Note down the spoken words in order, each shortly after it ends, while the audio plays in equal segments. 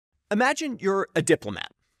Imagine you're a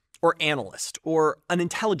diplomat or analyst or an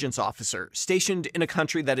intelligence officer stationed in a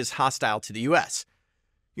country that is hostile to the US.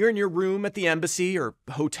 You're in your room at the embassy or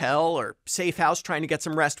hotel or safe house trying to get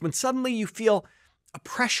some rest when suddenly you feel a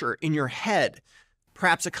pressure in your head,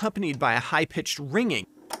 perhaps accompanied by a high-pitched ringing.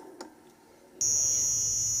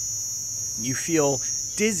 You feel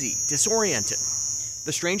dizzy, disoriented.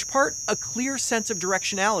 The strange part? A clear sense of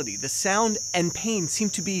directionality. The sound and pain seem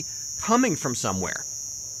to be coming from somewhere.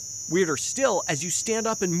 Weirder still, as you stand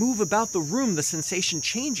up and move about the room, the sensation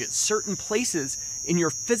changes. Certain places in your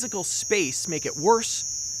physical space make it worse,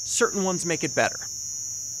 certain ones make it better.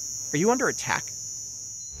 Are you under attack?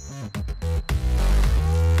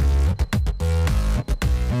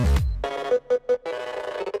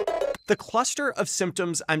 The cluster of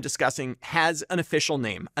symptoms I'm discussing has an official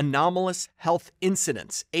name, anomalous health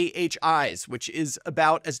incidents, AHIs, which is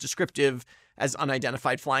about as descriptive as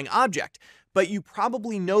unidentified flying object. But you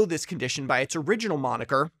probably know this condition by its original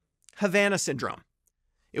moniker, Havana syndrome.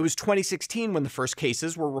 It was 2016 when the first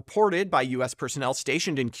cases were reported by U.S. personnel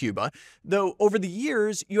stationed in Cuba, though over the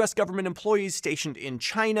years, U.S. government employees stationed in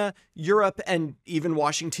China, Europe, and even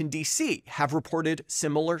Washington, D.C. have reported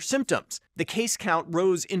similar symptoms. The case count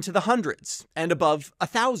rose into the hundreds and above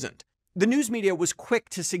 1,000. The news media was quick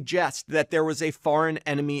to suggest that there was a foreign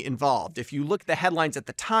enemy involved. If you look at the headlines at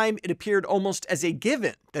the time, it appeared almost as a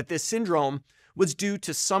given that this syndrome was due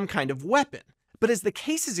to some kind of weapon. But as the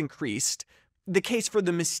cases increased, the case for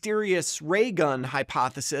the mysterious ray gun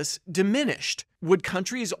hypothesis diminished. Would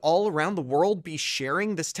countries all around the world be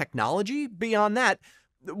sharing this technology? Beyond that,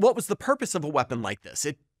 what was the purpose of a weapon like this?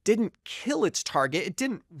 It didn't kill its target. It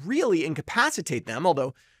didn't really incapacitate them,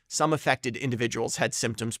 although some affected individuals had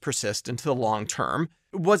symptoms persist into the long term.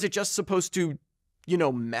 Was it just supposed to,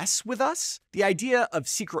 mess with us? The idea of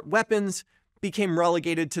secret weapons became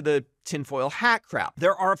relegated to the tinfoil hat crowd.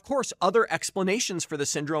 There are, of course, other explanations for the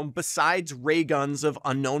syndrome besides ray guns of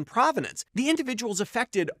unknown provenance. The individuals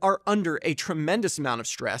affected are under a tremendous amount of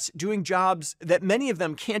stress, doing jobs that many of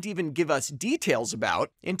them can't even give us details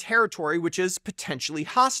about in territory which is potentially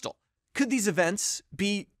hostile. Could these events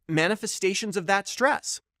be manifestations of that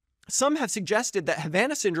stress? Some have suggested that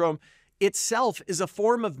Havana syndrome itself is a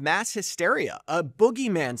form of mass hysteria, a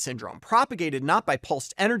boogeyman syndrome propagated not by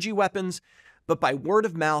pulsed energy weapons, but by word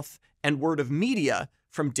of mouth and word of media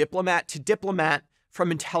from diplomat to diplomat,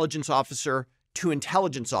 from intelligence officer to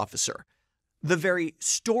intelligence officer. The very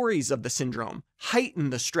stories of the syndrome heighten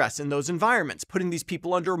the stress in those environments, putting these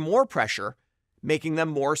people under more pressure, making them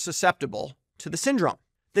more susceptible to the syndrome.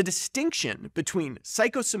 The distinction between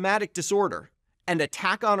psychosomatic disorder and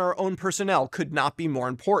attack on our own personnel could not be more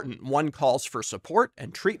important. One calls for support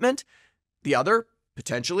and treatment, the other,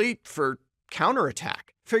 potentially, for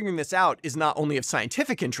counterattack. Figuring this out is not only of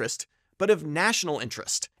scientific interest, but of national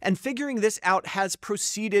interest. And figuring this out has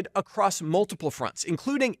proceeded across multiple fronts,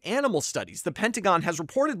 including animal studies. The Pentagon has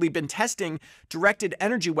reportedly been testing directed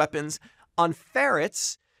energy weapons on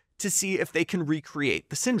ferrets to see if they can recreate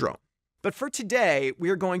the syndrome. But for today,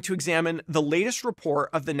 we are going to examine the latest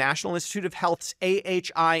report of the National Institute of Health's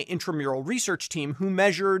AHI intramural research team, who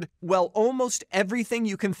measured, almost everything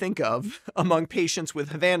you can think of among patients with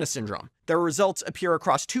Havana syndrome. Their results appear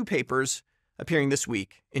across 2 papers appearing this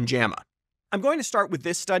week in JAMA. I'm going to start with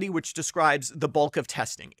this study, which describes the bulk of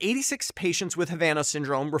testing. 86 patients with Havana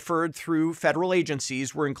syndrome referred through federal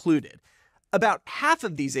agencies were included. About half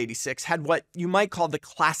of these 86 had what you might call the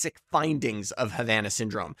classic findings of Havana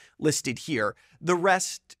syndrome, listed here. The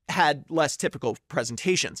rest had less typical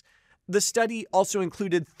presentations. The study also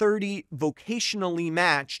included 30 vocationally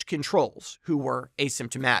matched controls who were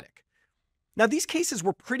asymptomatic. Now, these cases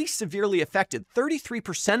were pretty severely affected.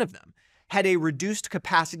 33% of them had a reduced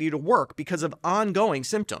capacity to work because of ongoing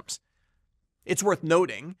symptoms. It's worth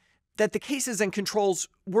noting that the cases and controls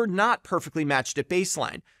were not perfectly matched at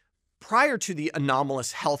baseline. Prior to the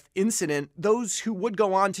anomalous health incident, those who would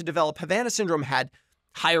go on to develop Havana syndrome had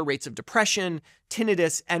higher rates of depression,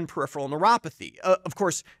 tinnitus, and peripheral neuropathy. Of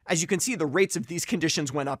course, as you can see, the rates of these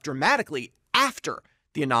conditions went up dramatically after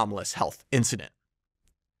the anomalous health incident.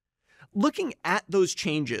 Looking at those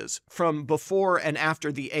changes from before and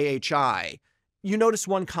after the AHI, you notice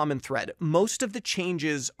one common thread. Most of the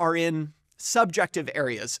changes are in subjective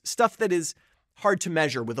areas, stuff that is hard to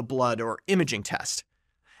measure with a blood or imaging test.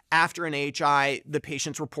 After an AHI, the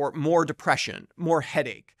patients report more depression, more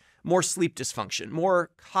headache, more sleep dysfunction, more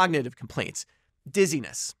cognitive complaints,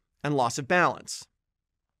 dizziness, and loss of balance.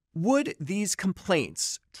 Would these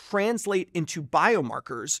complaints translate into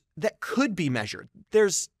biomarkers that could be measured?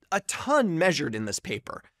 There's a ton measured in this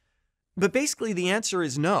paper. But basically, the answer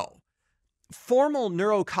is no. Formal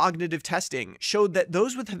neurocognitive testing showed that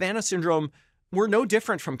those with Havana syndrome were no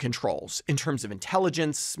different from controls in terms of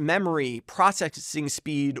intelligence, memory, processing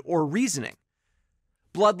speed, or reasoning.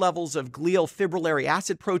 Blood levels of glial fibrillary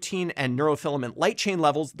acid protein and neurofilament light chain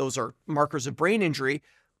levels, those are markers of brain injury,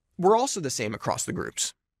 were also the same across the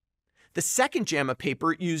groups. The second JAMA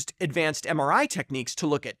paper used advanced MRI techniques to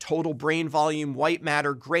look at total brain volume, white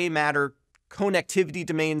matter, gray matter, connectivity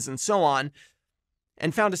domains, and so on,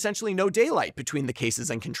 and found essentially no daylight between the cases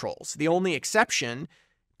and controls. The only exception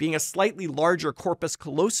being a slightly larger corpus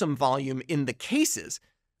callosum volume in the cases,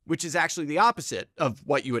 which is actually the opposite of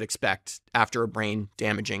what you would expect after a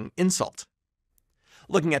brain-damaging insult.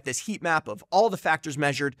 Looking at this heat map of all the factors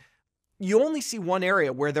measured, you only see one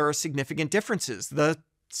area where there are significant differences: the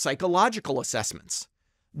psychological assessments.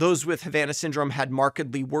 Those with Havana syndrome had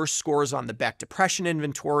markedly worse scores on the Beck Depression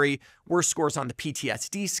Inventory, worse scores on the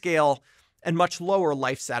PTSD scale, and much lower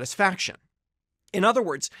life satisfaction. In other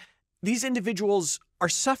words, these individuals are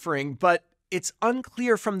suffering, but it's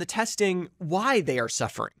unclear from the testing why they are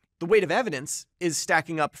suffering. The weight of evidence is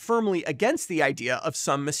stacking up firmly against the idea of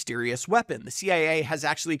some mysterious weapon. The CIA has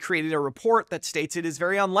actually created a report that states it is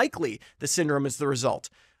very unlikely the syndrome is the result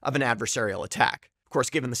of an adversarial attack. Of course,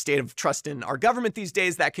 given the state of trust in our government these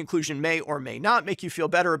days, that conclusion may or may not make you feel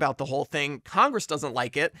better about the whole thing. Congress doesn't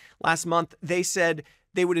like it. Last month, they said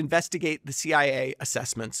they would investigate the CIA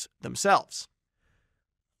assessments themselves.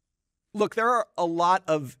 Look, there are a lot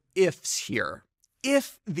of ifs here.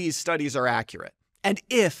 If these studies are accurate, and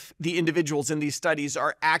if the individuals in these studies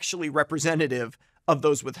are actually representative of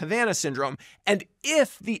those with Havana syndrome, and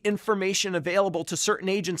if the information available to certain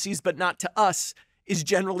agencies but not to us is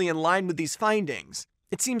generally in line with these findings,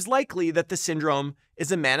 it seems likely that the syndrome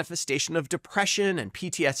is a manifestation of depression and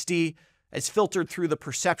PTSD as filtered through the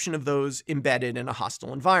perception of those embedded in a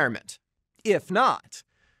hostile environment. If not,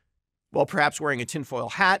 well, perhaps wearing a tinfoil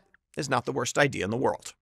hat is not the worst idea in the world.